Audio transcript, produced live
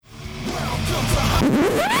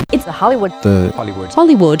It's the Hollywood. The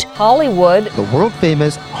world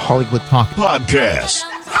famous Hollywood Talk Podcast.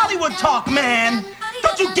 Hollywood talk, man.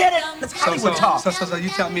 Don't you get it? It's Hollywood talk. So you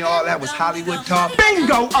tell me all that was Hollywood talk?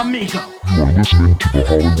 Bingo, amigo. You are listening to the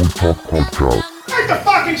Hollywood Talk Podcast. Make the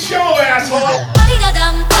fucking show, asshole.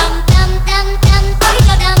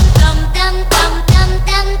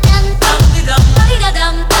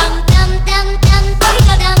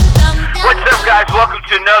 What's up, guys? Welcome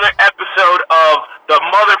to another episode of the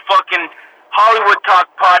motherfucking Hollywood Talk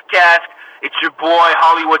Podcast. It's your boy,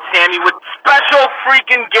 Hollywood Sammy, with special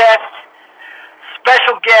guest,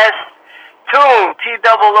 Toon,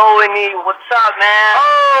 T-O-O-N-E. What's up, man?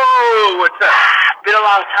 Oh, what's up? Been a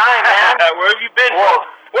long time, man. Where have you been? Whoa.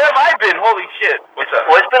 Where have I been? Holy shit. What's up?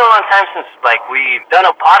 Well, it's been a long time since, we've done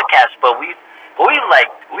a podcast, but we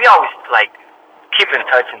always, keep in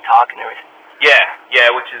touch and talk and everything.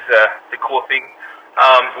 Yeah, which is the cool thing.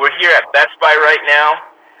 We're here at Best Buy right now.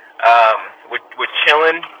 We're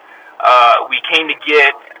chilling. We came to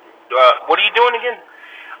get. What are you doing again?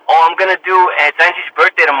 Oh, I'm gonna do. It's Angie's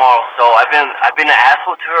birthday tomorrow, so I've been an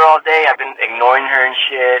asshole to her all day. I've been ignoring her and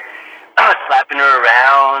shit, slapping her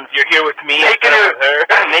around. You're here with me, making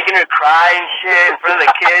her cry and shit in front of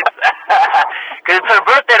the kids. Cause it's her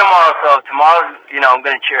birthday tomorrow, so tomorrow, I'm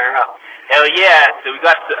gonna cheer her up. Hell yeah! So we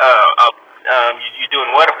got you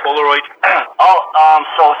doing what? A Polaroid?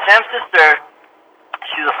 So Sam's sister,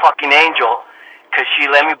 she's a fucking angel, cause she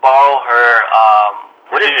let me borrow her.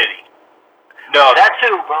 What is it? No, that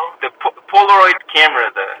too, bro. The Polaroid camera,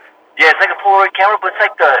 Yeah, it's like a Polaroid camera, but it's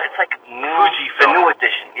like the new Fujifilm. The new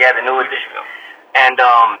edition. Yeah, the new edition. And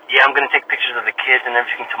I'm gonna take pictures of the kids and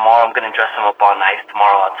everything tomorrow. I'm gonna dress them up all nice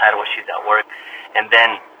tomorrow outside while she's at work, and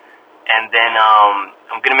then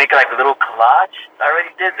I'm gonna make like a little collage. I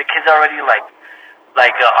already did. The kids already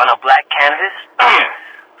on a black canvas.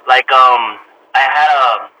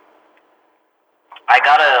 I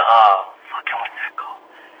got a fucking what's that called?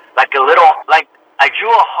 I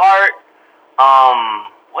drew a heart.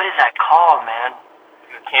 What is that called, man?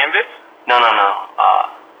 canvas? No.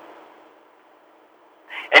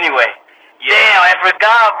 Anyway, damn, I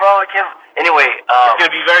forgot, bro. Anyway, it's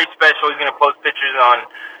gonna be very special. He's gonna post pictures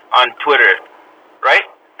on Twitter, right?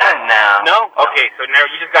 No. Okay, so now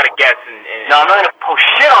you just gotta guess and No, I'm not gonna post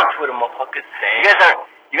shit on Twitter, motherfuckers. Damn.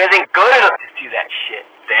 You guys ain't good enough to see that shit.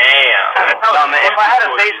 Damn. No, man. If I had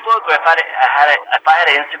a Facebook or if I had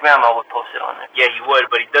an Instagram, I would post it on there. Yeah, he would,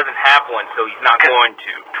 but he doesn't have one, so he's not going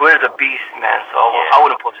to. Twitter's a beast, man. So I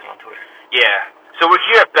wouldn't post it on Twitter. Yeah. So we're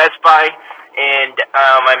here at Best Buy, and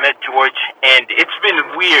I met George, and it's been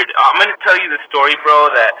weird. I'm gonna tell you the story, bro.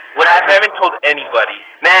 That I haven't told anybody.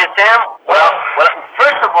 Man, Sam. Well,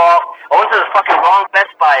 first of all, I went to the fucking wrong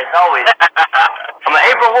Best Buy as always. I'm like,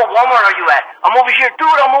 hey, bro, what Walmart are you at? I'm over here,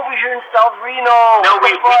 dude. I'm over here in South Reno. No,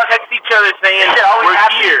 we text each other saying we're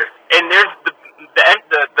here, and there's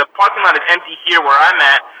the parking lot is empty here where I'm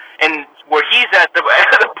at, and where he's at, the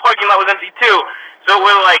parking lot was empty too. So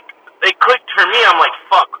we're like, it clicked for me. I'm like,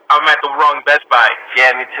 fuck, I'm at the wrong Best Buy.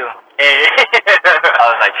 Yeah, me too. I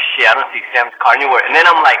was like, shit, I don't see Sam's car anywhere. And then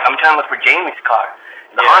I'm trying to look for Jamie's car,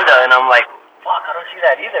 the Honda, and I'm like, fuck, I don't see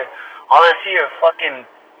that either. All I see are fucking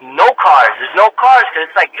no cars. There's no cars because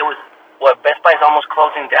Best Buy's almost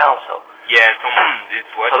closing down. So yeah,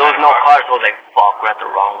 it's what? So there was no cars. So I was like, fuck, we're at the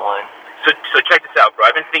wrong one. So check this out, bro.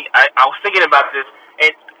 I was thinking about this,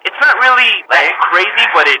 and it's not really crazy,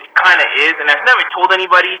 but it kind of is. And I've never told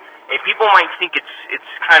anybody, and people might think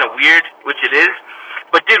it's kind of weird, which it is.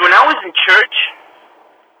 But dude, when I was in church,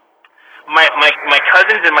 my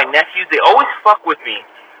cousins and my nephews, they always fuck with me,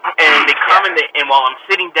 and they come and while I'm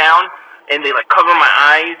sitting down, and they cover my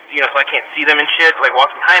eyes, so I can't see them and shit,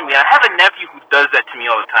 walking behind me. I have a nephew who does that to me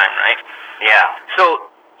all the time, right? Yeah. So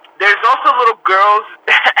there's also little girls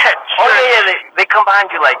at church. Oh yeah, they come behind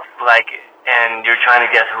you and you're trying to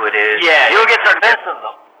guess who it is. Yeah. You don't get defensive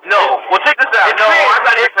though. No, well check this out. No, I'm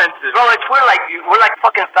not defensive. Bro, we're like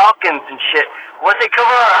fucking falcons and shit. Once they cover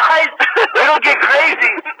our eyes, we don't get crazy.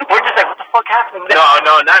 We're just like, what the fuck happened?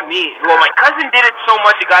 No, not me. Well, my cousin did it so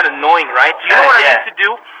much it got annoying, right? So you know what I used to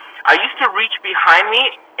do? I used to reach behind me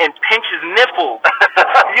and pinch his nipples.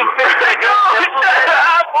 You pinch his nipples?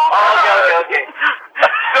 Oh, okay.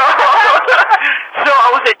 So I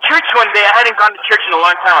was at church one day. I hadn't gone to church in a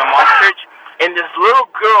long time. My mom's church. And this little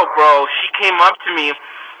girl, bro, she came up to me,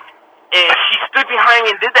 and she stood behind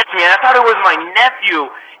me and did that to me. And I thought it was my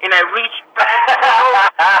nephew. And I reached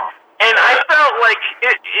back, and I felt like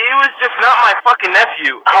it was just not my fucking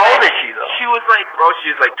nephew. How old is she, though? She was like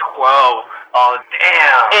 12. Oh,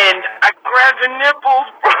 damn. And I grabbed her nipples,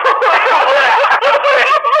 bro.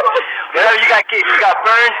 You got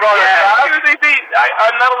burned, bro. Yeah,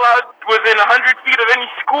 I'm not allowed within 100 feet of any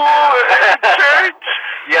school or any church.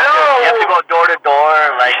 You have to go door to door,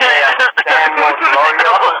 like, Samuel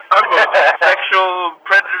Glorio. I'm a sexual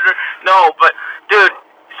predator. No, but, dude,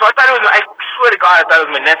 so I thought it was, I swear to God, I thought it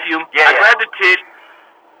was my nephew. I grabbed the tit.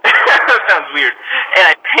 That sounds weird. And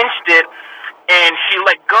I pinched it, and she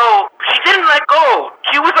let go. She didn't let go.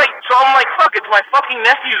 She was like, so I'm like, fuck, it's my fucking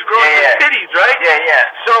nephew's growing some titties, right? Yeah.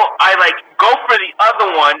 So I, like, go for the other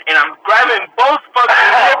one, and I'm grabbing both fucking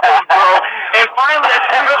nipples, bro. And finally,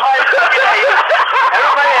 everybody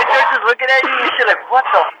at church is looking at you and shit like, what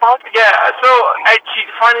the fuck? Yeah, so she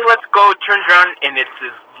finally lets go, turns around, and it's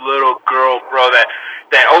this little girl, bro, that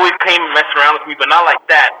always came and messed around with me, but not like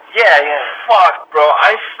that. Yeah. Fuck, bro.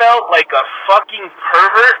 I felt like a fucking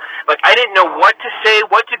pervert. Like, I didn't know what to say,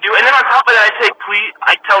 what to do. And then on top of that, I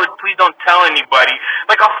tell her, please don't tell anybody.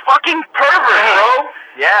 Like a fucking pervert, bro.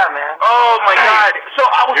 Yeah, man. Oh, my God. So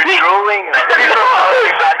I was You're drooling.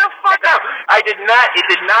 Shut the fuck up. It did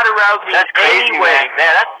not arouse me in any way.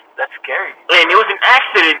 Man, that's scary. And it was an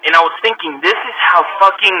accident, and I was thinking, this is how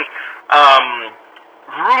fucking,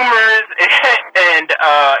 rumors and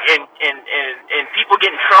people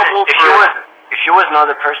get in trouble. If she was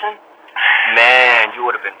another person, man, you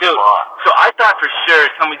would have been fucked. So I thought for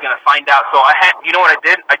sure somebody's gonna find out. So you know what I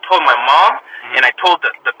did? I told my mom and I told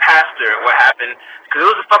the pastor what happened because it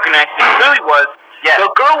was a fucking accident. It really was. Yeah.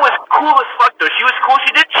 The girl was cool as fuck though. She was cool.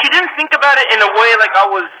 She didn't think about it in a way like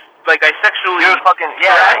I sexually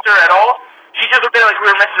harassed her at all. She just looked at it like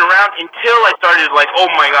we were messing around until I started like, oh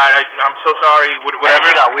my God, I'm so sorry, whatever. And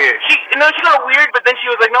she got weird. She got weird, but then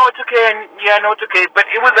she was like, no, it's okay. I know it's okay.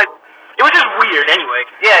 But it was like, it was just weird anyway.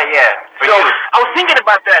 Yeah. So I was thinking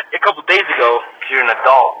about that a couple days ago. You're an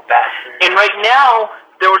adult bastard. And right now,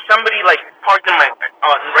 there was somebody like parked in right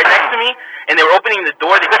next to me, and they were opening the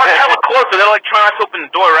door. They parked hella close, so they're like trying to open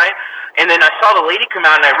the door, right? And then I saw the lady come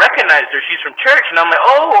out, and I recognized her. She's from church, and I'm like,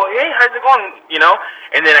 oh, hey, how's it going? You know?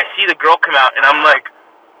 And then I see the girl come out, and I'm like,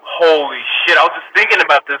 holy shit! I was just thinking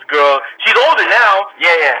about this girl. She's older now.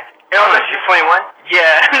 Yeah. Oh, she's 21?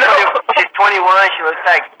 Yeah. No. She's 21. She looks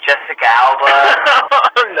like Jessica Alba.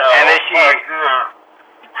 No. And then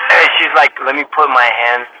she's like, let me put my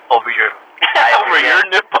hands over your eyes over again. your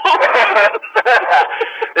nipple.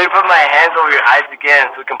 Let me put my hands over your eyes again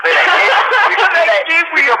so we can play that game. We can play that game.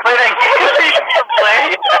 We can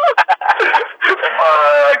play.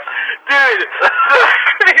 Fuck. Dude.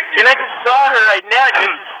 And I just saw her right now, and this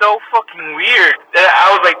is so fucking weird. I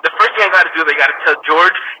was like, the first thing I gotta do is I gotta tell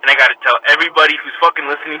George, and I gotta tell everybody who's fucking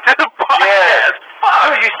listening to the podcast. Yeah.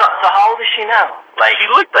 Fuck. So how old is she now? Like, she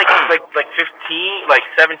looked like 15, like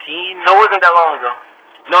 17. So it wasn't that long ago.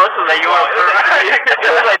 No, this was like it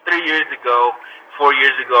was like 3 years ago, 4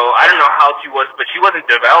 years ago. I don't know how she was, but she wasn't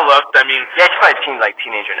developed. I mean, yeah, she probably seems like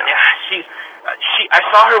teenager now. Yeah, I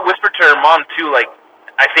saw her whisper to her mom too. Like,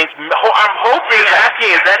 I think I'm hoping,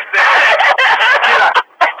 asking, is that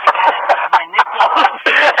my nipples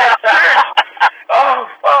at church? Oh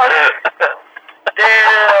fuck!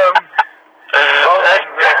 Damn.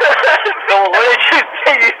 So what did you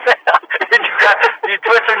say? You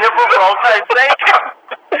twist her nipple for all time's sake?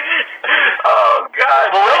 Oh God!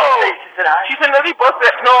 Well, what did she say? She said hi? She said no, they both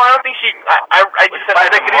said, no, I don't think she. I just said.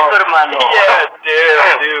 Padre Cristo, hermano.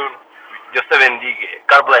 Yeah, dude. Dios te bendiga.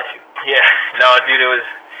 God bless you. Yeah. No, dude,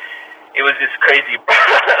 it was just crazy. It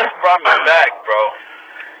brought me back, bro.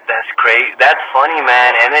 That's crazy. That's funny,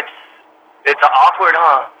 man, and it's awkward,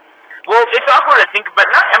 huh? Well, it's awkward, I think, but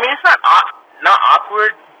not. I mean, it's not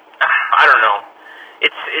awkward. I don't know.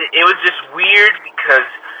 It was just weird because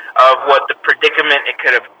of what the predicament it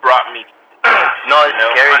could have brought me. No, it's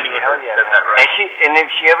scary. Hell yeah. Right. And if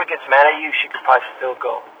she ever gets mad at you, she could probably still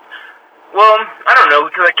go. Well, I don't know,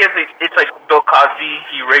 because I guess it's like Bill Cosby.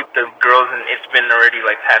 He raped the girls, and it's been already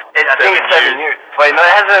like past. I think it's 7 years. Wait, no,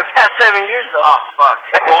 it hasn't been past 7 years though. Oh fuck.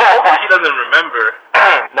 Well, hopefully she doesn't remember.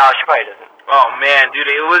 No, she probably doesn't. Oh man, dude,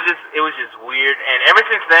 it was just weird. And ever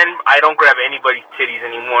since then, I don't grab anybody's titties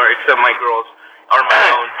anymore except my girls or my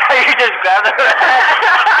own. You just grab her ass.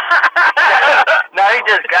 Now he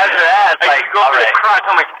just grabs her ass. I like, go for the crotch.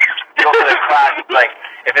 I'm like, go for the crotch. Like,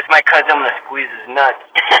 if it's my cousin, I'm gonna squeeze his nuts.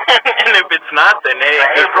 And if it's not, then hey,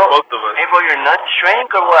 like, good for both of us. Hey, bro, your nuts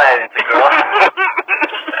shrank or what? It's a girl.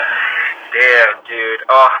 Damn, dude.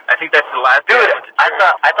 Oh, I think that's the last. Dude, I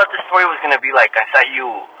thought the story was gonna be like I thought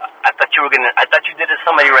you did it to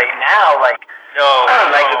somebody right now, like. No,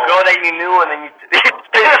 like a girl that you knew, and then you pinched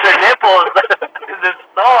her nipples. This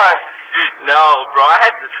star. No, bro.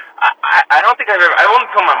 I don't think I've ever. I only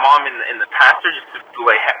told my mom in the pastor just to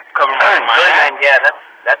like cover my mind. Man, yeah,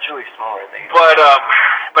 That's really small, I think. But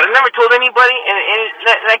I never told anybody,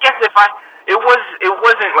 and I guess it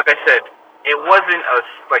wasn't like I said, it wasn't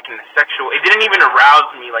like in a sexual. It didn't even arouse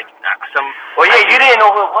me like some. Well, yeah, you didn't know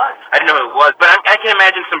who it was. I didn't know who it was, but I can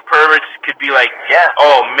imagine some perverts could be like, yeah,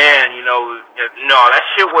 oh man, no, that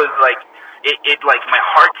shit was like, it like my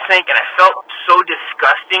heart sank and I felt so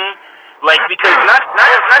disgusting. Like, because not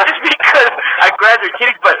just because I grabbed her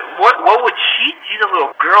titties, but what would she? She's a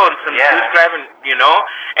little girl and some dude's grabbing,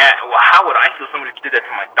 and how would I feel if somebody did that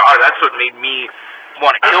to my daughter? That's what made me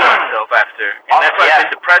want to kill myself after. And that's why I've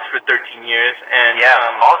been depressed for 13 years. And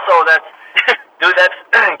also that's, dude, that's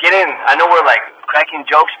getting, I know we're like cracking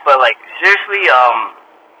jokes, but like seriously,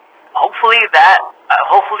 hopefully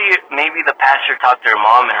maybe the pastor talked to her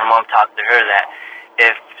mom and her mom talked to her that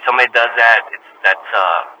if somebody does that, that's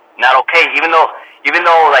not okay. Even though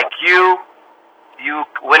like you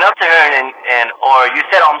went up to her and or you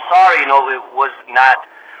said I'm sorry, it was not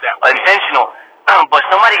intentional. But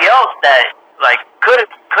somebody else that like could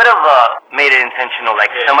have made it intentional,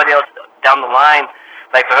 like somebody else down the line,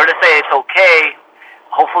 like for her to say it's okay.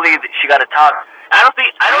 Hopefully she got to talk. I don't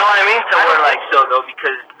know what I mean. So we're like so though,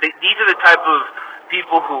 because these are the type of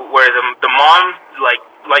people where the mom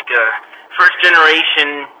like a first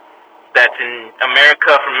generation that's in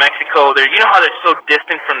America from Mexico. They're how they're so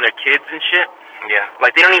distant from their kids and shit. Yeah.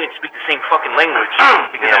 Like they don't even speak the same fucking language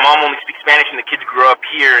because the mom only speaks Spanish and the kids grew up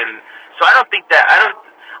here, and so I don't think that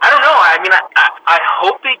I don't know. I mean, I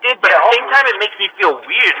hope they did, but at the same time, it makes me feel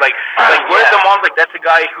weird. Like where's the mom's like, that's a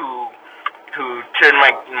guy who turned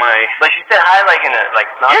my. But she said hi like in a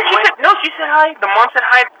she said hi. The mom said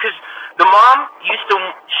hi because the mom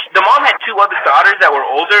had two other daughters that were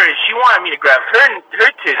older, and she wanted me to grab her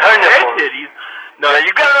titties. No,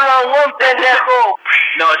 you got it on one pendejo.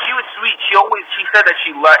 No, she was sweet. She said that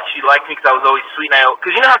she liked me because I was always sweet.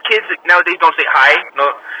 Because you know how kids nowadays don't say hi.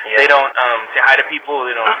 No, they don't say hi to people.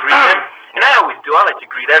 They don't greet them. And I always do. I like to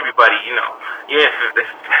greet everybody.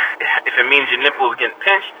 If it means your nipples getting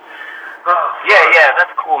pinched. Oh, yeah,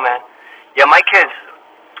 that's cool, man. Yeah, my kids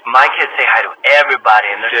say hi to everybody,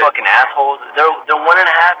 and they're fucking assholes. They're 1.5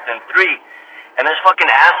 and 3, and there's fucking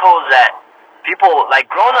assholes that. People, like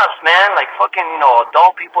grown-ups, man, like fucking,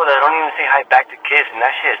 adult people that don't even say hi back to kids, and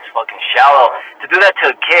that shit is fucking shallow. To do that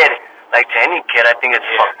to a kid, like to any kid, I think it's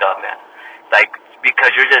fucked up, man. Like,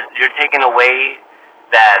 because you're taking away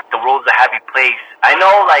that the world's a happy place. I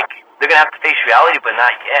know, like, they're gonna have to face reality, but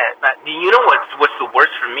not yet. You know what's the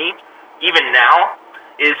worst for me, even now,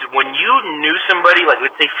 is when you knew somebody, like,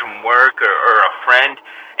 let's say from work or a friend,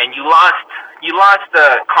 and you lost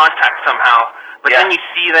contact somehow. But then you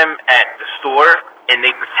see them at the store, and they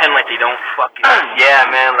pretend like they don't fucking yeah,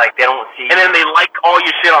 man, like they don't see you. And then they like all your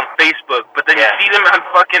shit on Facebook, but then you see them at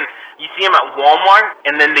Walmart,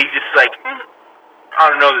 and then they just like, I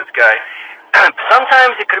don't know this guy.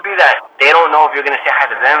 Sometimes it could be that they don't know if you're going to say hi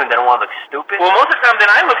to them, and they don't want to look stupid. Well, most of the time then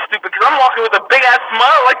I look stupid, because I'm walking with a big-ass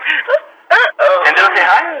smile, like, and they don't say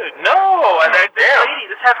hi? No, and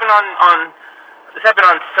this happened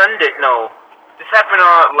on Sunday, no. This happened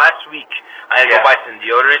last week. I had to go buy some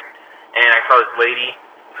deodorant, and I saw this lady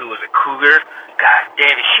who was a cougar. God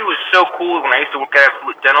damn it, she was so cool when I used to work at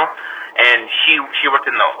Absolute Dental, and she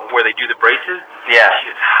worked in where they do the braces. Yeah.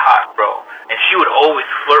 She was hot, bro. And she would always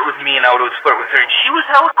flirt with me, and I would always flirt with her, and she was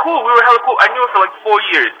hella cool. We were hella cool. I knew her for like 4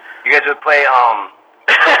 years. You guys would play, cover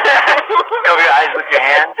your eyes with your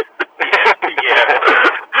hands? Yeah.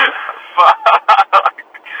 Fuck.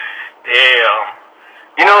 Damn.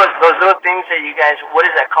 You know those little things that you guys, what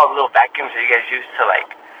is that called? Little vacuums that you guys use to like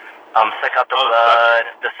suck out the blood,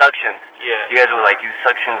 the suctions. Yeah. You guys would like use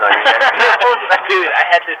suctions on your guys. Dude, I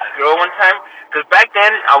had this girl one time, because back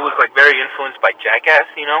then I was like very influenced by Jackass,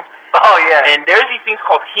 Oh yeah. And there's these things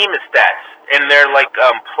called hemostats, and they're like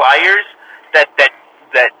pliers that they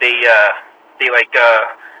like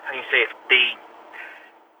how do you say it?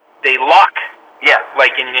 They lock. Yeah.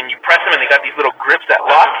 Like and you press them, and they got these little grips that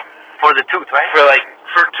lock. For the tooth, right?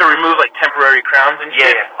 To remove like temporary crowns and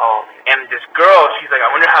shit. Yeah. Oh. And this girl, she's like, I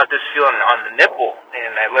wonder how this feels on the nipple.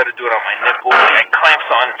 And I let her do it on my nipple, and it clamps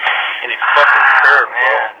on, and it fucking hurt,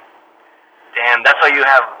 man. Damn, that's why you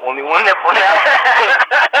have only one nipple now.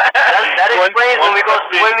 that explains when we go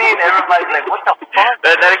swimming, everybody's like, what the fuck?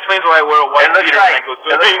 That explains why I wear a white beater when I go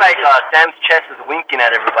swimming. It looks like Sam's chest is winking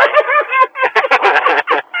at everybody.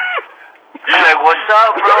 I'm like, what's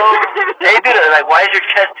up, bro? Hey, dude, like, why is your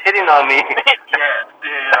chest hitting on me? Yeah,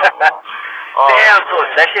 damn. Damn, so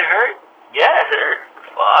that shit hurt? Yeah, it hurt.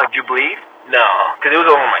 Fuck, did you bleed? No, because it was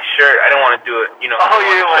over my shirt. I didn't want to do it, Oh,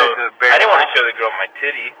 you didn't want to do it bare. I didn't want to show the girl my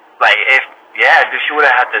titty. Like, dude, she would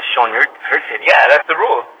have had to show her titty. Yeah, that's the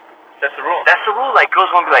rule. That's the rule. That's the rule. Like, girls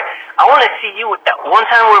won't be like, I want to see you with that. One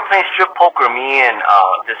time we were playing strip poker, me and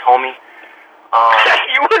this homie.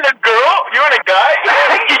 You and a girl? You and a guy?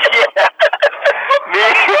 Yeah.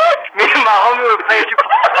 me and my homie were playing strip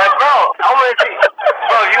poker. Like, bro, I want to see.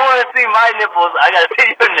 Bro, if you want to see my nipples, I gotta see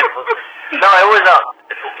your nipples. No, it was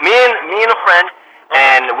me and a friend,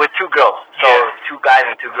 and with two girls. So 2 guys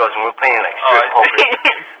and 2 girls, and we were playing like strip poker.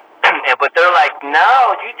 But they're like,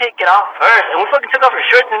 no, you take it off first. And we fucking took off our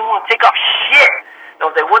shirts and we didn't want to take off shit. And I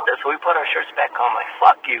was like, what the? So we put our shirts back on. Like,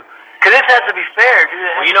 fuck you. Because this has to be fair, dude.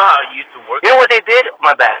 Well, you know how it used to work? You know what they did?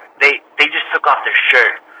 My bad. They just took off their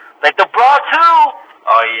shirt. Like the bra, too.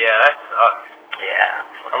 Oh, yeah, that sucks.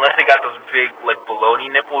 Yeah. Unless they got those big, like, baloney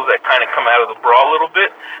nipples that kind of come out of the bra a little bit.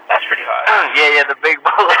 That's pretty hot. Yeah, the big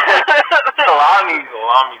salamis.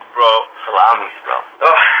 Salamis, bro. Salamis, bro.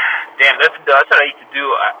 Oh, damn, that's what I used to do.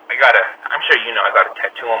 I'm sure you know, I got a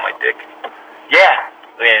tattoo on my dick. Yeah.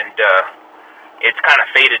 And, it's kind of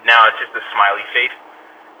faded now. It's just a smiley face.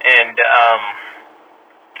 And,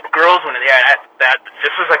 girls,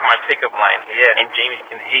 this was like my pickup line. Yeah. And Jamie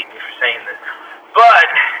can hate me for saying this. But,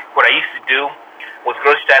 what I used to do was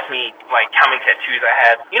girls used to ask me, like, how many tattoos I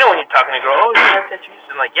had. You know when you're talking to a girl, oh, you have tattoos?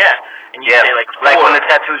 And, like, yeah. And you say, like, 4. Like when the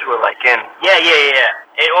tattoos were, like, in. Yeah.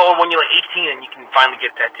 And, when you're, like, 18 and you can finally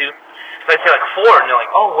get a tattoo. So I'd say, like, 4. And they're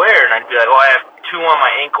like, oh, where? And I'd be like, oh, I have 2 on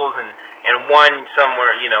my ankles and 1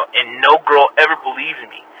 somewhere, you know. And no girl ever believes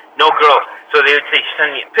in me. No girl. So they would say,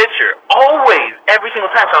 send me a picture. Always. Every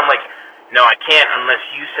single time. So I'm like, no, I can't unless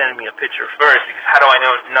you send me a picture first, because how do I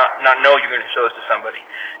not know you're going to show this to somebody?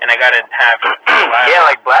 And I got to have... Yeah,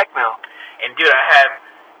 like blackmail. And, dude, I have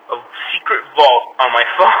a secret vault on my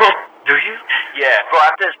phone. Do you? Yeah. Bro,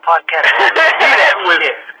 after this podcast, with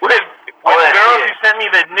girls who send me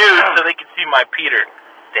the news so they can see my Peter.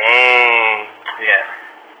 Dang. Yeah.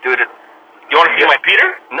 Dude, you want to see my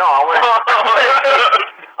Peter? No, I want to...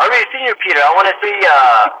 I already seen your Peter. I want to see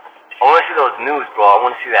those news, bro. I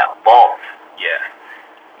want to see that vault. Yeah.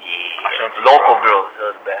 Local girls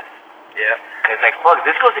are the best. Yeah. Cause like, fuck,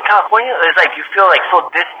 this goes to California. It's like you feel like so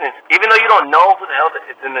distant, even though you don't know who the hell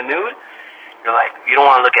is in the news. You're like, you don't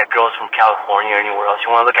want to look at girls from California or anywhere else. You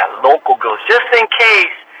want to look at local girls, just in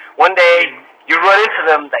case one day you run into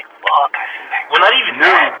them. Like, fuck, I seen that. Well, not even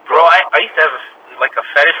news, bro. I used to have a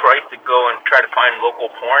fetish where I used to go and try to find local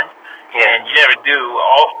porn. Yeah. And you never do.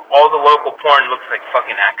 All the local porn looks like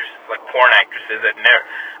fucking actresses, like porn actresses that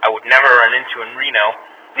I would never run into in Reno.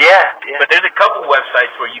 Yeah. But there's a couple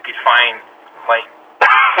websites where you could find, like,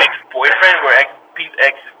 ex-boyfriend, where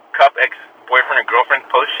ex-boyfriend or girlfriend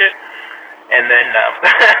post shit. And then, I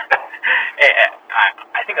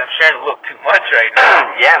think I'm sharing a little too much right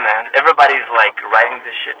now. Yeah, man. Everybody's, like, writing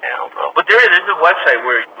this shit down, bro. But there's a website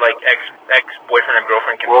where, like, ex-boyfriend or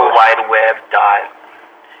girlfriend can World Wide Web dot.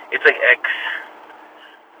 It's like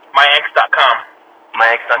myex.com.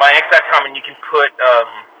 Myex.com, and you can put,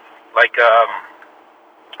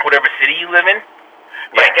 whatever city you live in.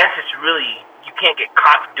 But I guess it's really, you can't get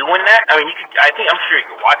caught doing that. I mean, I'm sure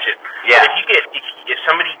you can watch it. Yeah. But if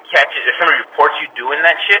somebody reports you doing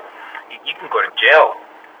that shit, you can go to jail.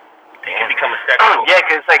 You can become a sexual. Yeah,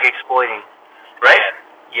 because it's like exploiting. Right?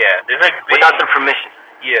 Yeah. There's like without the permission.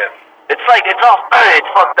 Yeah. It's like, it's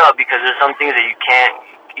fucked up because there's some things that you can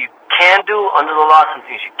do under the law, some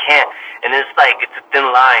things you can't. And it's like, it's a thin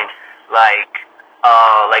line. Like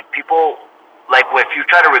people, like if you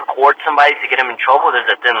try to record somebody to get them in trouble, there's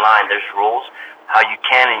a thin line. There's rules how you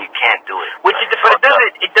can and you can't do it. But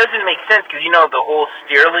it doesn't make sense because you know the whole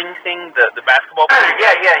Sterling thing, the basketball player.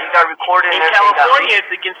 Yeah, he got recorded. In California,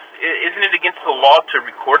 isn't it against the law to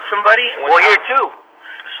record somebody? Well, here too.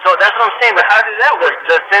 So that's what I'm saying. But how does that work?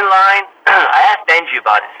 The thin line. I asked Angie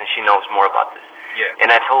about it since she knows more about this. Yeah.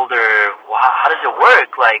 And I told her, well, how does it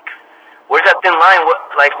work? Like, where's that thin line?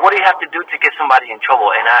 What do you have to do to get somebody in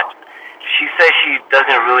trouble? And she says she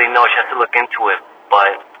doesn't really know. She has to look into it.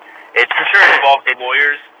 But it's I'm sure it involves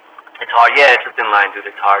lawyers. It's hard. Yeah, it's a thin line,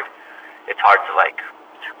 dude. It's hard. It's hard to like.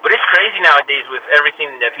 But it's crazy nowadays with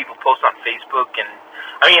everything that people post on Facebook. And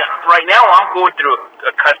I mean, right now I'm going through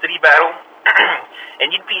a custody battle.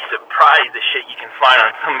 And you'd be surprised the shit you can find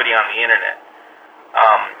on somebody on the internet.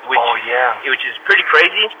 Which is pretty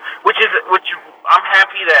crazy. Which I'm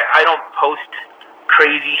happy that I don't post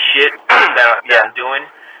crazy shit that I'm doing.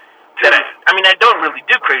 I don't really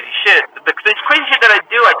do crazy shit. The crazy shit that I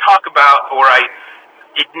do, I talk about, or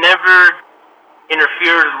it never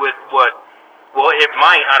interferes with what. Well, it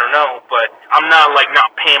might. I don't know, but I'm not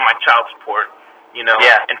paying my child support, you know,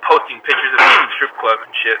 and posting pictures of me in the strip club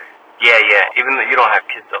and shit. Yeah. Even though you don't have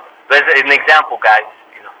kids, though. But as an example, guys,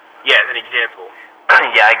 you know. Yeah, as an example.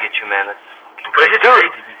 Yeah, I get you, man. But it's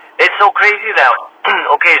crazy. It's so crazy that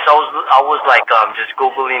okay, so I was like just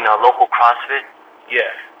googling local CrossFit.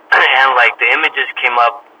 Yeah. And like the images came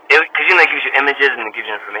up, because it gives you images and it gives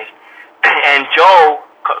you information. And Joe,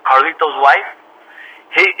 Carlito's wife,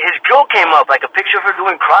 his girl came up, like a picture of her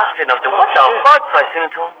doing CrossFit. And I was like, what the fuck? So I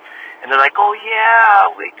sent it to him, and they're like, oh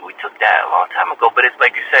yeah, we took that a long time ago. But it's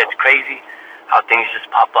like you said, it's crazy how things just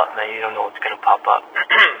pop up, man. You don't know what's gonna pop up.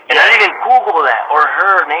 And I didn't even Google that or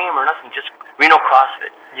her name or nothing, just Reno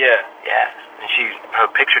CrossFit. Yeah. Yeah. And her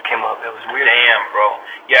picture came up. It was weird. Damn, bro.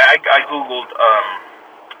 Yeah, I googled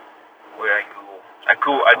where I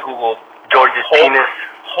googled George's penis.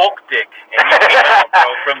 Hulk dick, and he came out, bro,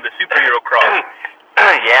 from the superhero cross.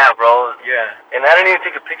 Yeah, bro. Yeah. And I didn't even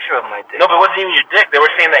take a picture of my dick. No, but it wasn't even your dick. They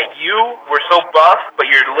were saying that you were so buff, but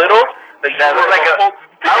you're little, that you That were looked like Hulk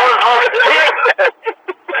dick. I was Hulk dick.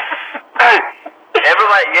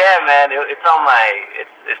 Everybody, yeah, man. It's on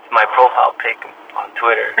it's my profile pic on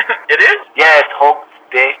Twitter. It is? Yeah, it's Hulk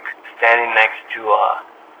dick standing next to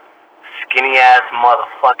skinny ass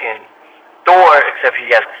motherfucking Thor, except he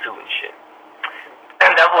has a suit and shit.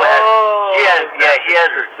 And that boy he has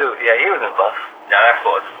a suit. Yeah, he wasn't buff. Nah, that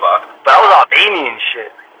fool is buff. But I was Albanian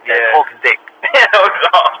shit. Yeah, Hulk's dick. That was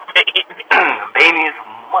all fake. Albanian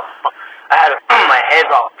motherfucker. I had my head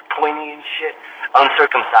all pointy and shit,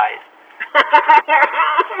 uncircumcised.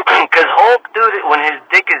 Cause Hulk, dude, when his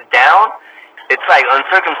dick is down, it's like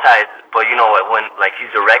uncircumcised. But you know what? When like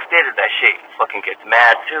he's erected, that shit fucking gets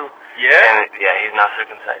mad too. Yeah. And yeah, he's not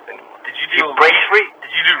circumcised anymore. Did you do break free?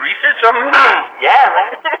 Did you do research on him? Yeah,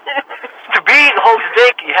 man. To be Hulk's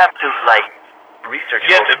dick, you have to like research.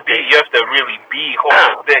 You have to really be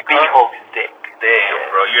Hulk's dick. Be Hulk's dick. Damn,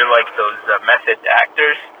 bro, you're like those method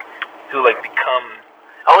actors who like become.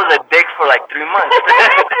 I was a dick for like 3 months.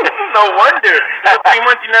 No wonder. For 3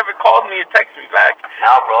 months you never called me or texted me back.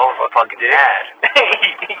 Now, bro, I'm fucking dick. mad.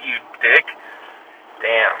 You dick.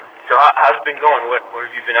 Damn. So how's it been going? What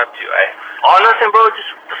have you been up to? Oh, nothing, bro.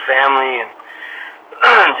 Just with the family and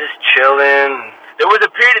just chilling. There was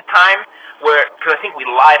a period of time where, because I think we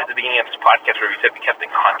lied at the beginning of this podcast where we said we kept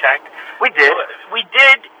in contact. We did. We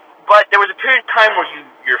did, but there was a period of time where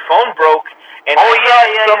your phone broke, and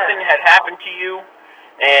something had happened to you,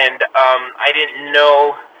 and I didn't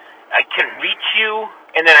know I couldn't reach you,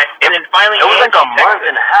 and then finally it was like a month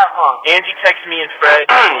and a half, huh? Angie texted me and Fred,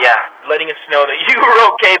 letting us know that you were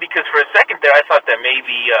okay, because for a second there I thought that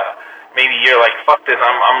maybe you're like, fuck this,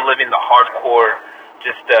 I'm living the hardcore,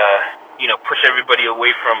 just push everybody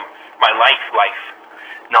away from my life.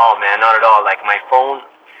 No, man, not at all. Like my phone,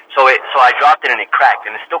 so I dropped it and it cracked,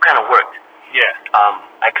 and it still kind of worked. Yeah.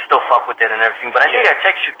 I could still fuck with it and everything, but I think I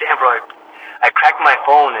texted you, damn, bro, I cracked my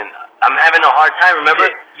phone and I'm having a hard time. Remember?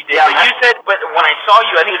 You did. Yeah, but you said, but when I saw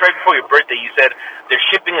you, I think it was right before your birthday, you said they're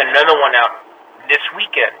shipping another one out this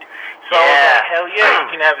weekend. So I was like, hell yeah,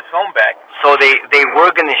 you can have his phone back. So they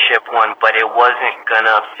were gonna ship one, but it wasn't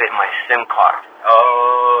gonna fit my SIM card.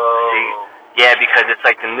 Oh. See? Yeah, because it's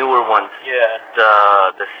like the newer ones. Yeah.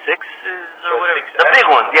 The 6s or whatever. The big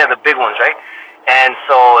ones. Yeah, the big ones, right? And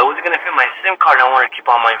so it wasn't going to fit my SIM card, and I wanted to keep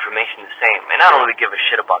all my information the same. And I don't really give a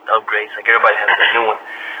shit about the upgrades. Like, everybody has a new one.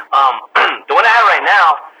 The one I have right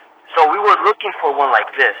now, so we were looking for one like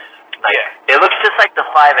this. Like, it looks just like the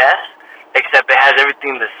 5S, except it has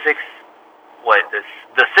everything the 6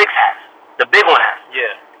 has. The big one has.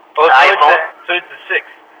 Yeah. Oh, so it's the 6.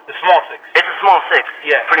 The small 6. It's a small 6.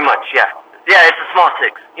 Yeah. Pretty much, yeah. Yeah, it's a small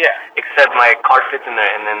 6. Yeah. Except my card fits in there,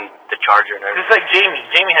 and then the charger and everything. Just like Jamie.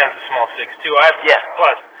 Jamie has a small 6 too. I have the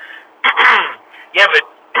Plus. Yeah, but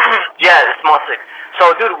yeah, the small 6.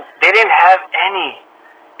 So, dude, they didn't have any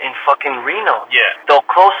in fucking Reno. Yeah. The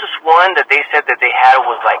closest one that they said that they had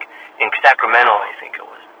was like in Sacramento, I think it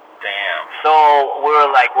was. Damn. So we were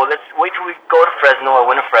like, well, let's wait till we go to Fresno. I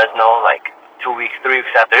went to Fresno like 2 weeks, 3 weeks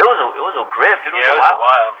after. It was a grip. It was a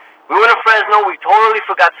while. We went to Fresno. We totally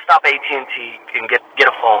forgot to stop at AT&T and get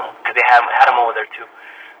a phone because they had them over there too.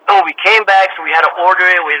 And we came back, so we had to order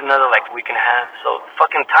it. We had another like week and a half. So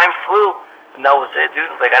fucking time flew, and that was it, dude.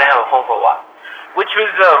 Like I didn't have a phone for a while. Which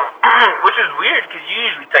was weird because you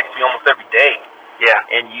usually text me almost every day. Yeah.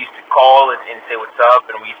 And you used to call and say what's up,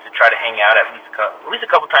 and we used to try to hang out at least a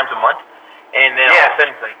couple times a month. And then all of a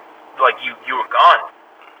sudden it's like you were gone.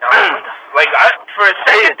 For a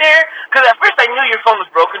second there, because at first I knew your phone was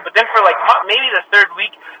broken, but then for like maybe the third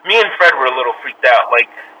week, me and Fred were a little freaked out. Like,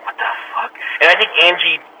 what the fuck? And I think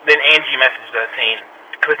Angie messaged us saying,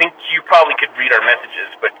 because I think you probably could read our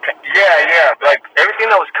messages, but yeah, like everything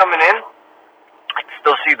that was coming in, I could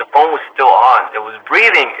still see the phone was still on. It was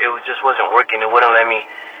breathing. It just wasn't working. It wouldn't let me.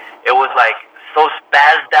 It was like so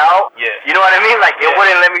spazzed out. Yeah. You know what I mean? Like, it Yeah.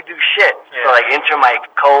 wouldn't let me do shit. Yeah. So, like, enter my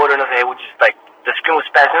code or nothing. It would just, like, the screen was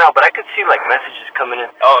spazzing out. But I could see, like, messages coming in.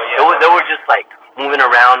 Oh, yeah. They were just, like, moving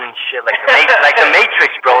around and shit. Like the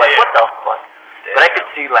Matrix, bro. Like, what the fuck? Yeah. But I could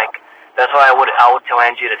see, like, that's why I would tell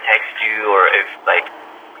Angie to text you, or if, like,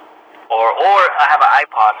 or I have an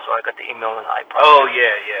iPod, so I got the email on the iPod. Oh,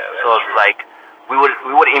 yeah. So it's like, we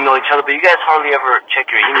would email each other, but you guys hardly ever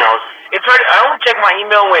check your emails. It's hard. I only check my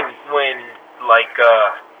email when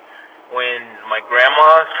my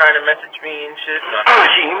grandma's trying to message me and shit. No,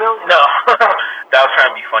 She emailed you? no. That was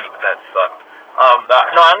trying to be funny, but that sucked.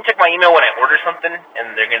 No, I don't check my email when I order something, and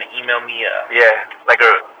they're gonna email me Yeah, like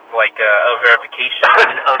a verification.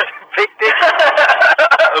 a pic dick.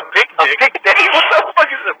 A pic A dick. pic dick. What the fuck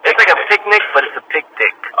is a pic It's like a dick? picnic, but it's a pic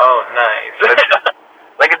dick. Oh, nice.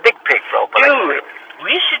 Like a dick pic, bro. But Dude,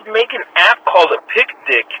 we should make an app called a Pic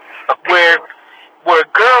Dick, A Pic where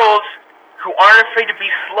girls who aren't afraid to be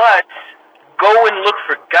sluts go and look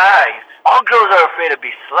for guys. all girls are afraid to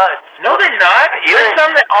be sluts. No, they're not. Even- There's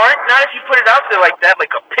some that aren't. Not if you put it out there like that,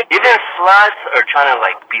 like a Pic Dick. Even sluts are trying to,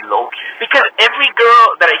 like, be low-key. Because every girl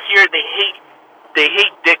that I hear, they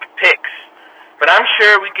hate dick pics. But I'm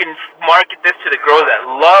sure we can market this to the girls that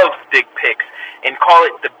love dick pics and call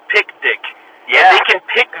it the Pic Dick. Yeah. And they can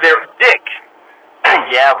pick their dick.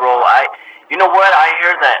 Yeah, bro. You know what? I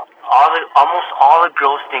hear that almost all the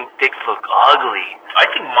girls think dicks look ugly. I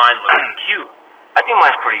think mine looks cute. I think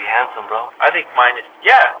mine's pretty handsome, bro. I think mine is,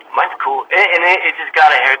 yeah. Mine's cool. And it just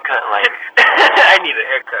got a haircut, like... I need a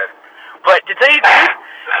haircut. But to tell you the truth,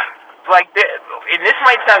 like, and this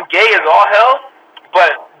might sound gay as all hell,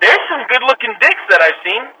 but there's some good-looking dicks that I've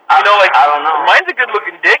seen. You know, like, I don't know. mine's a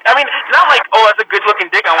good-looking dick. I mean, not like, oh, that's a good-looking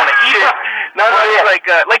dick, I want to eat it. No, But yeah.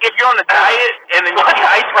 like if you're on a diet and then you eat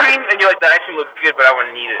ice cream and you're like, that ice cream looks good, but I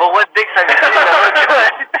want to eat it. But what dicks have you seen that look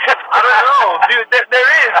good? I don't know, dude. There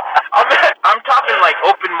is. I'm talking like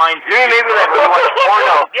open-minded. You mean maybe like when you watch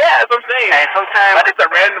porno? Yeah, that's what I'm saying. And sometimes But it's a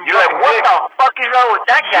random. you're like, what dick. the fuck is wrong with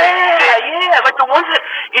that guy? Yeah, like the ones that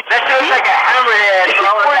That shit looks like a hammerhead,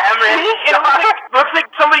 bro. Like a hammerhead. It looks like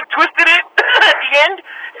somebody twisted it at the end.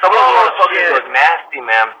 Some of those Oh, motherfuckers shit. look nasty,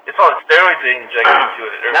 man. It's all the steroids they inject into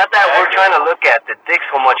it. Not that we're trying to look at the dick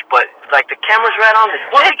so much, but like the camera's right on the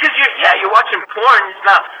Well, dick. because you're watching porn.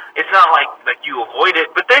 It's not like you avoid it.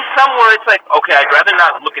 But there's somewhere it's like, okay, I'd rather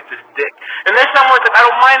not look at this dick. And there's somewhere it's like, I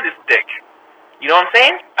don't mind this dick. You know what I'm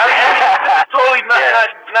saying? I mean, it's totally not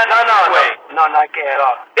No, way. no, not gay at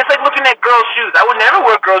all. It's like looking at girls' shoes. I would never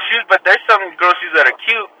wear girls' shoes, but there's some girls' shoes that are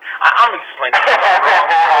cute. I'm explaining it wrong, bro.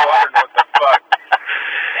 I don't know what the fuck.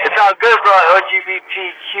 It's all good, bro.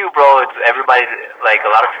 LGBTQ, bro. It's everybody, like, a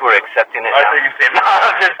lot of people are accepting it I now. thought you said No,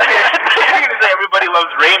 I'm just kidding. You're gonna say everybody loves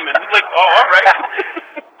Raymond. He's like, oh, all right.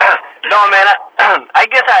 No, man. I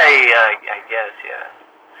guess I guess, yeah.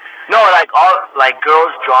 No, like girls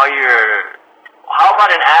draw your. How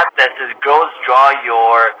about an app that says girls draw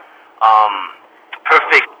your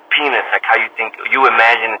perfect penis, like how you think you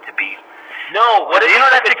imagine it to be? No, what is You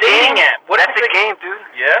know that's a a game. dating app? What That's is a game, dude.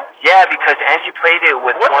 Yeah? Yeah, because Angie played it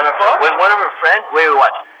with What one the of fuck? her friends. Wait,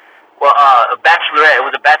 watch. Well, a bachelorette. It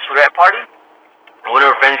was a bachelorette party. One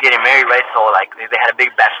of her friends getting married, right? So like they had a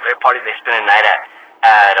big bachelorette party. They spent a night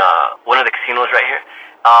at one of the casinos right here.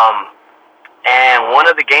 And one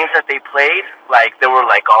of the games that they played, like they were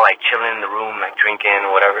like all like chilling in the room, like drinking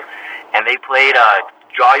or whatever. And they played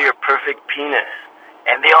draw your perfect penis.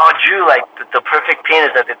 And they all drew like the perfect penis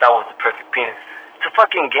that they thought was the perfect penis. It's a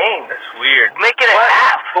fucking game. That's weird. Make it an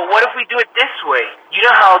app. But what if we do it this way? You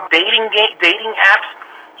know how dating apps,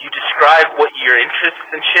 you describe what your interests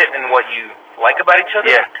and shit and what you like about each other?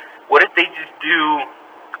 Yeah. What if they just do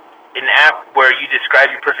an app where you describe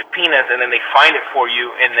your perfect penis and then they find it for you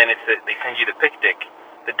and then they send you the pic dick,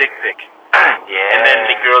 the dick pic. Yeah. And then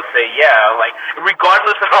the girls say, yeah, like,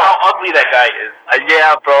 regardless of how ugly that guy is.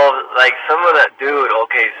 Yeah, bro. Like some of that dude.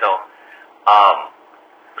 Okay, so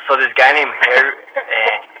this guy named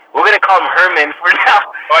we're gonna call him Herman for now.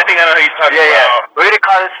 Oh, I think I know who you're talking about. We're gonna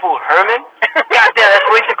call this fool Herman. God damn, that's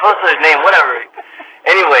way too close to his name. Whatever.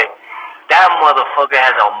 Anyway, that motherfucker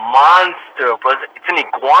has a monster, bro. It's an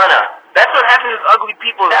iguana. That's what happens with ugly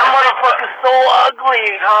people. That motherfucker's so ugly,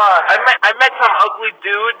 huh? I met some ugly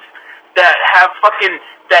dudes that have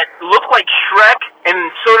that look like Shrek, and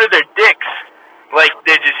sort of their dicks. Like,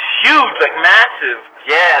 they're just huge, like massive.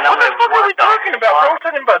 Yeah, and What the I'm like, fuck are we talking about, bro? fuck? We're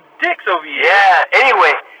talking about dicks over here. Yeah.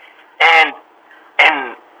 Anyway, and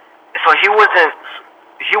so he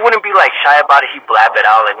wouldn't be like shy about it. He blabbed it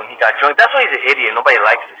out like when he got drunk. That's why he's an idiot. Nobody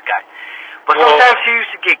likes this guy. But Well, sometimes he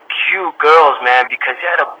used to get cute girls, man, because he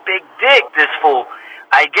had a big dick. This fool,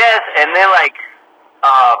 I guess. And then like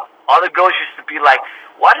all the girls used to be like,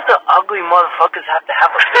 why do the ugly motherfuckers have to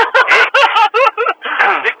have a big dick?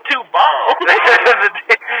 Dick too ball.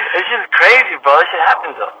 It's just crazy, bro. That shit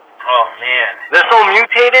happens, though. Oh, man. They're so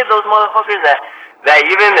mutated, those motherfuckers, that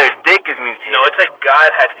even their dick is mutated. No, it's like God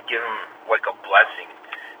has to give him, like, a blessing.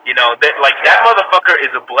 You know, that motherfucker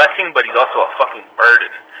is a blessing, but he's also a fucking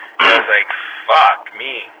burden. It's like, fuck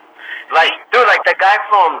me. Like, dude, like that guy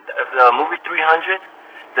from the movie 300,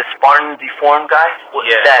 the Spartan deformed guy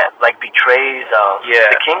that, like, betrays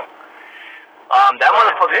the king. That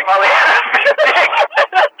motherfucker probably had a big dick.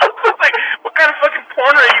 Like, what kind of fucking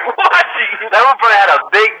porn are you watching? That motherfucker had a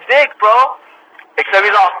big dick, bro. Except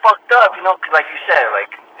he's all fucked up, you know, because like you said,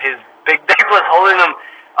 like, his big dick was holding him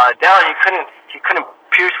down. He couldn't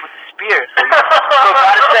pierce with the spear.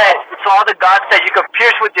 So all the gods said you could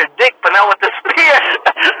pierce with your dick, but not with the spear.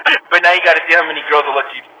 But now you gotta see how many girls will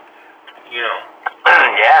let you, you know.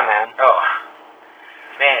 Yeah, man. Oh,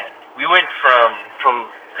 man. We went from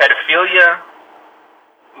pedophilia.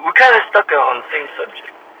 We kind of stuck on the same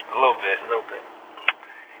subject. A little bit.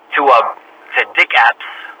 To dick apps.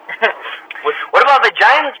 What about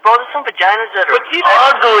vaginas, bro? There's some vaginas that are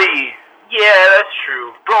ugly. Yeah, that's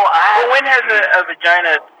true. Bro, when has a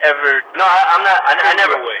vagina ever? No,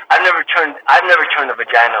 I've never turned a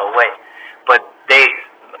vagina away. But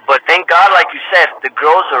thank God, like you said, the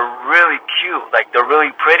girls are really cute. Like, they're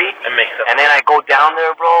really pretty. It makes sense. And then I go down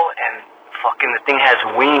there, bro, and fucking the thing has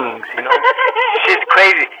wings, you know? Shit's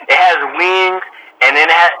crazy. It has wings, and then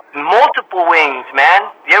it has multiple wings, man.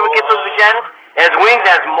 You ever get those vaginas? It has wings, it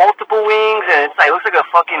has multiple wings, and it's like, looks like a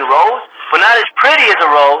fucking rose, but not as pretty as a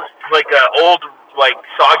rose. Like an old, like,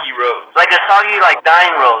 soggy rose. Like a soggy, like,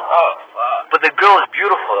 dying rose. Oh, fuck. But the girl is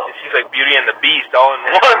beautiful. She's like Beauty and the Beast all in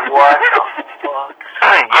one. What the fuck?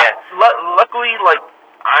 Yeah. Luckily, like,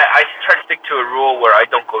 I try to stick to a rule where I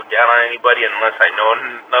don't go down on anybody unless I'm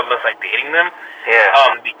dating them.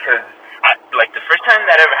 Yeah. Because, like, the first time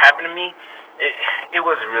that ever happened to me, it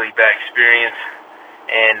was a really bad experience,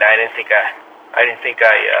 and I didn't think I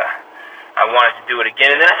wanted to do it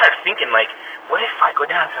again. And then I started thinking, like, what if I go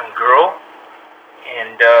down to some girl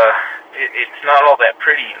and it's not all that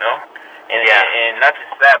pretty, you know? And not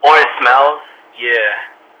just that. Or it smells. Yeah.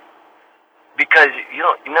 Because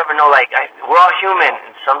you never know. Like, we're all human,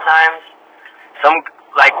 and sometimes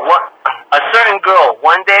a certain girl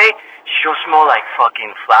one day she'll smell like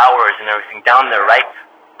fucking flowers and everything down there, right?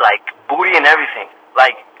 Like booty and everything,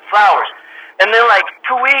 like flowers. And then like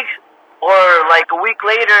 2 weeks or like a week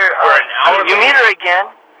later, or an hour you meet her again,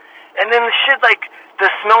 and then the shit, like, the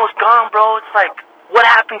smell's gone, bro. It's like, what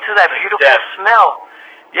happened to that beautiful smell?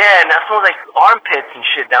 Yeah, and that smells like armpits and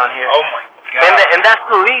shit down here. Oh my god. And that's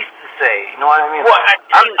the least to say. You know what I mean? Well,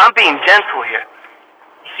 I'm being gentle here.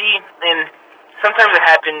 You see, and sometimes it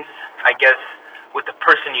happens, I guess, with the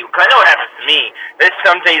person cause I know it happens to me. There's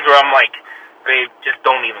some days where I'm like, babe, just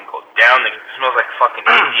don't even go down there. It smells like fucking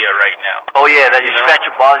India right now. Oh yeah, that you scratch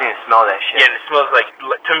your balls and you smell that shit. Yeah, and it smells like,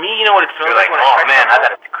 to me, you know what it smells like? When oh man, I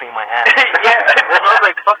gotta clean my hands. Yeah, it smells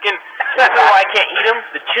like fucking, you know why I can't eat them?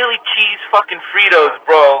 The chili cheese fucking Fritos,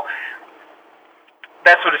 bro.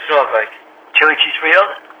 That's what it smells like. Chili cheese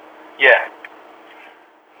Fritos? Yeah.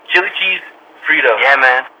 Chili cheese Fritos. Yeah,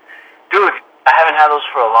 man. Dude, I haven't had those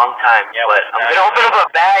for a long time, but I'm gonna open up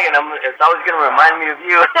a bag and it's always gonna remind me of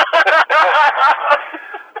you.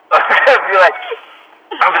 I'm gonna be like,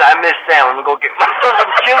 I miss Sam. I'm gonna go get myself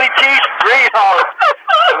some chili cheese Fritos.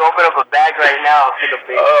 I'm gonna open up a bag right now.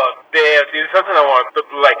 Oh damn, dude, something I want.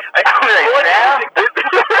 Like, I'm like, Sam,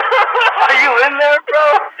 are you in there, bro?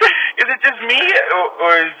 Is it just me,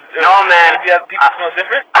 or is no, man? Maybe people smell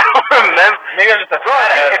different? I don't remember. Maybe I'm just a bro.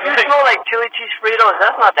 If you smell like chili cheese Fritos,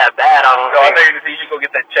 that's not that bad. I don't think. I thought you should go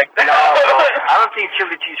get that checked out. No, bro. I don't think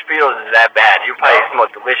chili cheese Fritos is that bad. You probably smell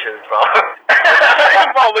delicious, bro.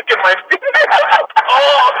 Oh, look at my feet.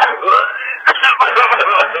 Oh.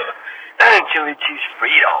 Chili cheese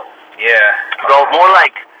Fritos. Yeah. Bro, more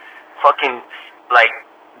like fucking like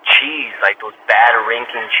cheese, like those bad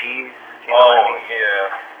Rankin cheese. You know what I mean?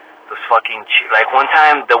 Yeah. Those fucking cheese. Like one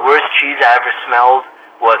time, the worst cheese I ever smelled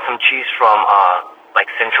was some cheese from like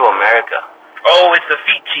Central America. Oh, it's the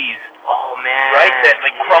feet cheese. Oh man. Right? That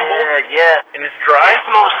like crumbles. Yeah. And it's dry. It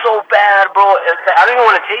smells so bad, bro. I don't even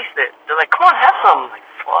want to taste it. They're like, come on, have some. I'm like,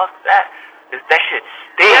 fuck that. That shit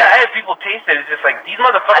stinks. Yeah, I had people taste it. It's just like, these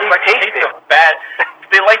motherfuckers like taste of bad.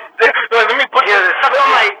 They're like, let me put this. Suck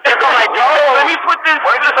on my toe. Let me put this.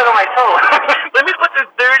 Why don't you suck on my toe? Let me put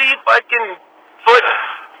this dirty fucking foot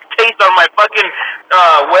taste on my fucking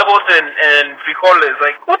huevos and frijoles.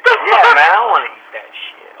 Like, what the fuck? Yeah, man, I don't want to eat that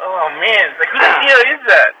shit. Oh, man. Like, whose idea is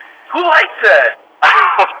that? Who likes that?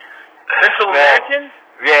 Central Americans?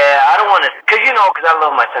 Yeah, I don't want to, because I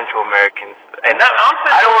love my Central Americans. And I'm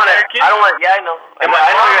Central American. I don't want, yeah, I know. And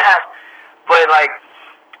I know you're half, but like,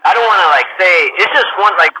 I don't want to like say, it's just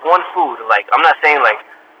one food. Like, I'm not saying like,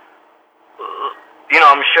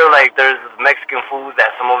 I'm sure like there's Mexican food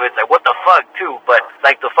that some of it's like, what the fuck too, but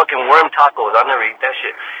like the fucking worm tacos, I'll never eat that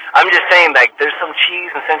shit. I'm just saying like, there's some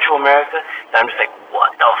cheese in Central America that I'm just like,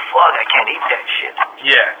 what the fuck, I can't eat that shit.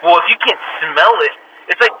 Yeah, well if you can't smell it,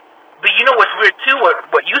 it's like, but you know what's weird too,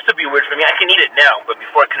 what used to be weird for me, I can eat it now, but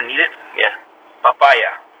before I couldn't eat it? Yeah.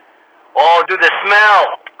 Papaya. Oh, dude, the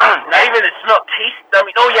smell. Not even the smell, taste, I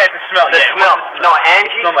mean, oh yeah, it's the smell. The smell. No, Angie.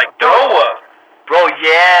 It smelled like throw up. Bro,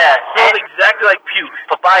 yeah. It smells exactly like puke.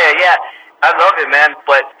 Papaya, yeah. I love it, man.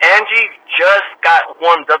 But Angie just got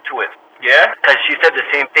warmed up to it. Yeah? Because she said the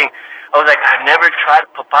same thing. I was like, I've never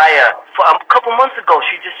tried papaya. A couple months ago,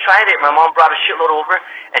 she just tried it. My mom brought a shitload over,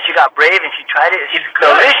 and she got brave, and she tried it. It's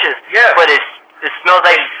delicious. Yeah. But it smells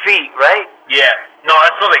like feet, right? Yeah. No,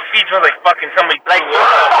 it smells like feet. It smells like fucking somebody. Like,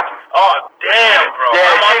 oh, damn, bro.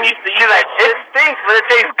 Yeah, my mom used to eat like, shit. it stinks, but it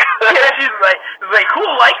tastes good. Yeah, she's like, who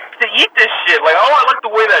likes to eat this shit? Like, oh, I like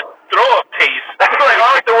the way that throw up tastes. Like,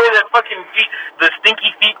 I like the way that fucking feet, the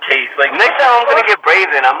stinky feet taste. Like, next time I'm gonna get brave,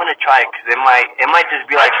 then I'm gonna try it, because it might just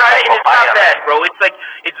be like. I tried it and it's not bad, bro. It's like,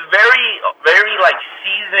 it's very, very like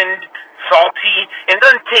seasoned, salty, and it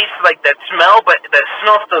doesn't taste like that smell, but that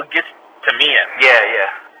smell still gets to me. Yeah.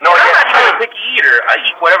 No, I'm not even a picky eater. I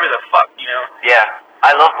eat whatever the fuck, Yeah,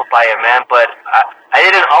 I love papaya, man, but I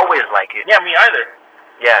didn't always like it. Yeah, me either.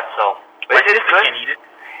 Yeah, so. My But it's sister good. can't eat it.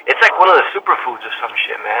 It's like one of the superfoods or some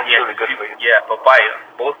shit, man. It's really good for you. Yeah, papaya,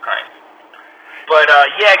 both kinds. But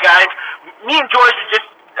yeah, guys, me and George are just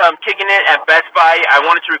kicking it at Best Buy. I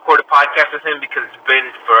wanted to record a podcast with him because it's been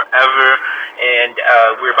forever, and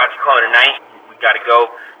we're about to call it a night. We gotta go.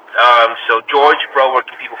 So George, bro, where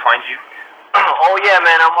can people find you? Oh yeah,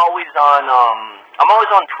 man. I'm always on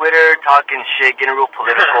Twitter talking shit, getting real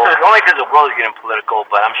political. Only because the world is getting political,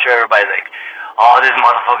 but I'm sure everybody's like, oh, this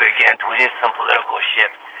motherfucker again tweeting some political shit.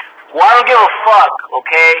 Well, I don't give a fuck,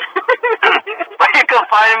 okay? But you can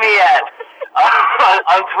find me at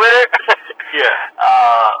on Twitter. Yeah.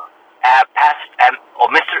 At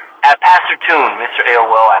Pastor Toon, Mr.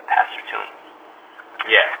 AOL at Pastor Toon.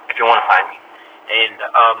 Yeah. If you want to find me. And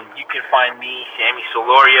you can find me, Sammy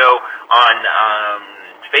Solorio, on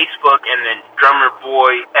Facebook, and then Drummer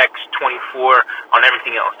Boy X24 on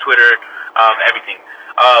everything else, Twitter, everything.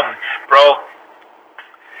 Bro,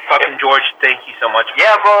 fucking George, thank you so much.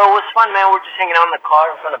 Yeah, bro, it was fun, man. We're just hanging out in the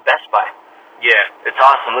car in front of Best Buy. Yeah. It's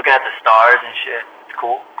awesome, looking at the stars and shit. It's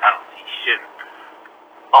cool. I don't see shit.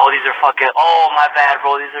 Oh, these are fucking, oh, my bad,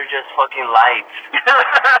 bro. These are just fucking lights.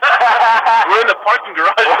 We're in the parking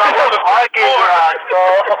garage. We're in the parking garage, bro.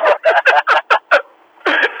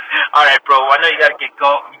 All right, bro. I know you gotta get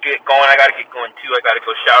going. I gotta get going too. I gotta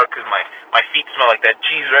go shower because my feet smell like that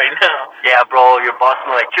cheese right now. Yeah, bro. Your boss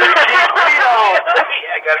smell like chili cheese burritos.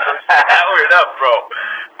 Yeah, I gotta go shower it up, bro.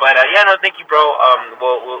 But yeah, no, thank you, bro.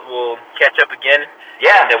 We'll catch up again.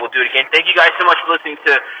 Yeah. And we'll do it again. Thank you guys so much for listening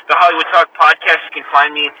to the Hollywood Talk podcast. You can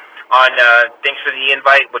find me on thanks for the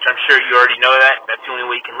invite, which I'm sure you already know that. That's the only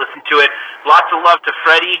way you can listen to it. Lots of love to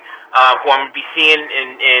Freddie, who I'm going to be seeing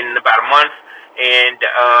in about a month. And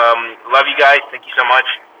love you guys. Thank you so much.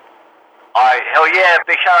 All right. Hell yeah.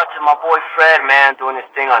 Big shout out to my boy Fred, man, doing his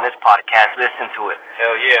thing on this podcast. Listen to it.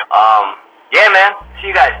 Hell yeah. Yeah, man. See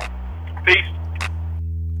you guys. Peace.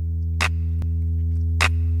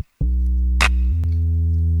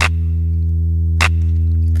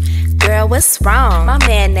 Girl, what's wrong? My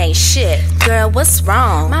man ain't shit. Girl, what's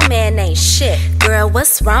wrong? My man ain't shit. Girl,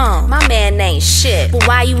 what's wrong? My man ain't shit. But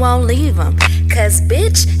why you won't leave him? Cause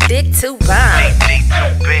bitch, dick too bomb. Dick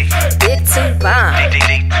too big. Dick too bomb.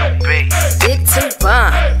 Dick too big. Dick too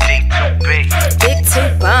bomb. Dick too big. Dick too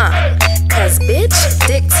bomb. Cause bitch,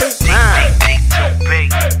 dick too bomb. Dick too big.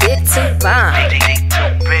 Dick too bomb. Dick too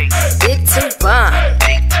big. Dick too bomb.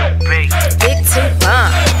 Dick too big. Dick too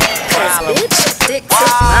bomb. Cause bitch, dick too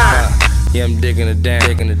bomb. Yeah, I'm digging it down.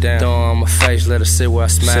 Throw on my face, let her sit where I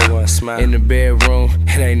smile. In the bedroom,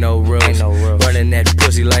 it ain't no rules. Running that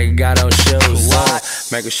pussy like I got on shoes.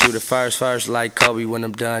 Make her shoot it first like Kobe. When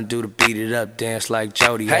I'm done, do the beat it up, dance like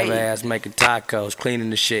Jody. Have her ass making tacos,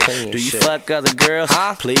 cleaning the shit. Do you fuck other girls?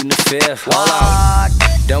 Pleading the fifth. Hold on.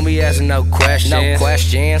 Don't be asking no questions.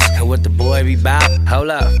 What the boy be bout?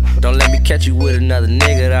 Hold up. Don't let me catch you with another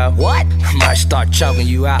nigga though. What? I might start choking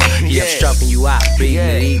you out. Yeah, I'm stroking you out. Beating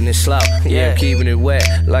it, eating it slow. Yeah, I'm keeping it wet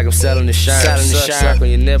like I'm selling the shirt. Suck on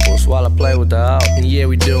your nipples while I play with the hoe. And yeah,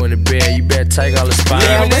 we doing it, bear. You better take all the spine.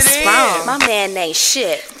 Yeah, what's wrong? My man ain't shit.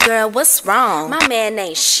 shit. Girl, what's wrong? My man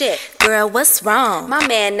ain't shit. Girl, what's wrong? My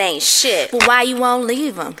man ain't shit. Well, why you won't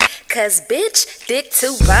leave him? Cause bitch, dick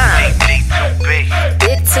too bomb. Dick too big.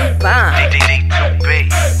 Dick too bomb. Dick too big.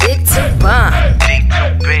 Dick too bomb. Dick too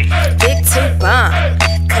big. Dick too bomb.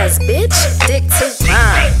 Cause bitch, dick too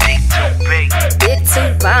bomb. Dick too big. Dick too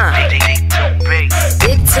bomb. Dick too big.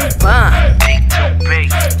 Dick too bomb. Dick too big.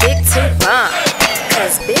 Dick too bomb.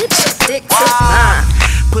 Cause bitch, dick too bomb.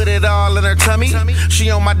 Put it all in her tummy. She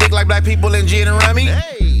on my dick like black people in gin and rummy.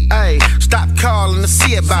 Hey, stop calling to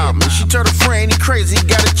see about me. She told her friend he crazy, he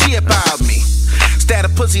got a chip out me. Stab a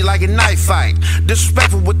pussy like a knife fight.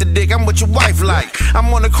 Disrespectful with the dick, I'm what your wife like.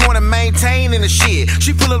 I'm on the corner maintaining the shit.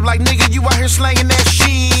 She pull up like nigga, you out here slanging that shit.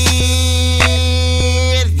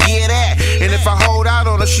 Yeah, that. And if I hold out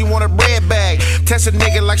on her, she want a bread bag. Test a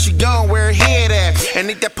nigga like she gone where her head at. And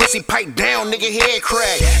make that pussy pipe down, nigga head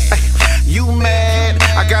crack. You mad?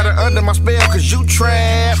 I got her under my spell cause you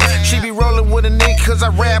trap. She be rolling with a nigga cause I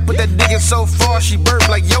rap with that dick so far she burp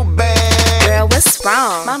like yo bad. Girl, what's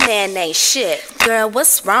wrong? My man ain't shit. Girl,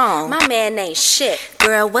 what's wrong? My man ain't shit.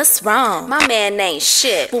 Girl, what's wrong? My man ain't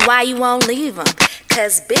shit. Well, why you won't leave him?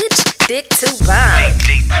 Cause bitch, dick too bomb.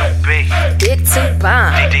 Dick too big. Dick too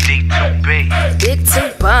bomb. Dick too big. Dick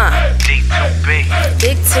too bomb. Dick too big.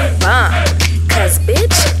 Dick too bomb. Cause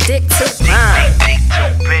bitch, dick too bomb. Dick too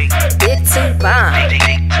big. Dick too bomb. Dick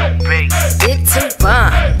too big. Dick too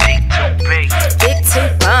bomb. Dick too big. Dick too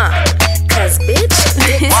bomb. Cause bitch,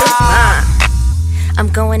 dick too bomb. I'm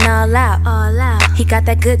going all out, all out. He got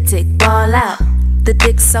that good dick, ball out. The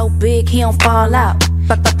dick so big, he don't fall out.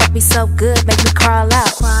 Fuck me so good, make me crawl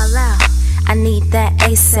out, crawl out. I need that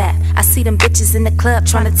ASAP. I see them bitches in the club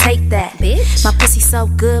tryna take that. Bitch. My pussy so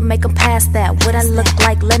good, make them pass that. What I look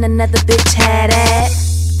like, let another bitch have that.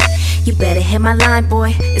 You better hit my line,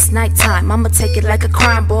 boy. It's nighttime, I'ma take it like a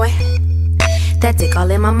crime, boy. That dick all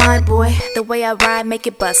in my mind, boy. The way I ride, make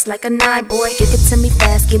it bust like a 9, boy. Give it to me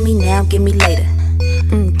fast, give me now, give me later.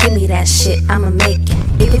 Give me that shit, I'ma make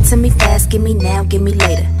it. Give it to me fast, give me now, give me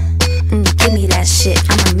later. Give me that shit,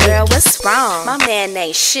 I'ma make it. Girl, what's wrong? My man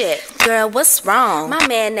ain't shit. Girl, what's wrong? My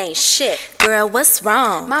man ain't shit. Girl, what's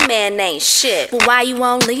wrong? My man ain't shit. Well, why you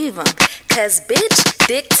won't leave him? Cause bitch,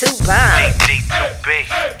 dick too bomb. Dick too big.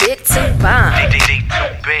 Dick too bomb. Dick too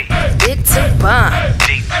big. Dick too bomb.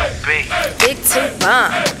 Dick too big. Dick too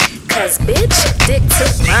bomb. Cause bitch, dick too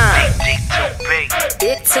bomb. Dick too big.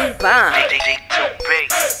 Dick too bomb. Dick too big.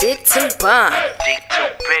 Dick too bomb. Dick too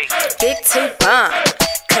big. Dick too bomb.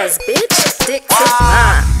 Cause bitch, dick too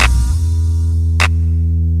bomb.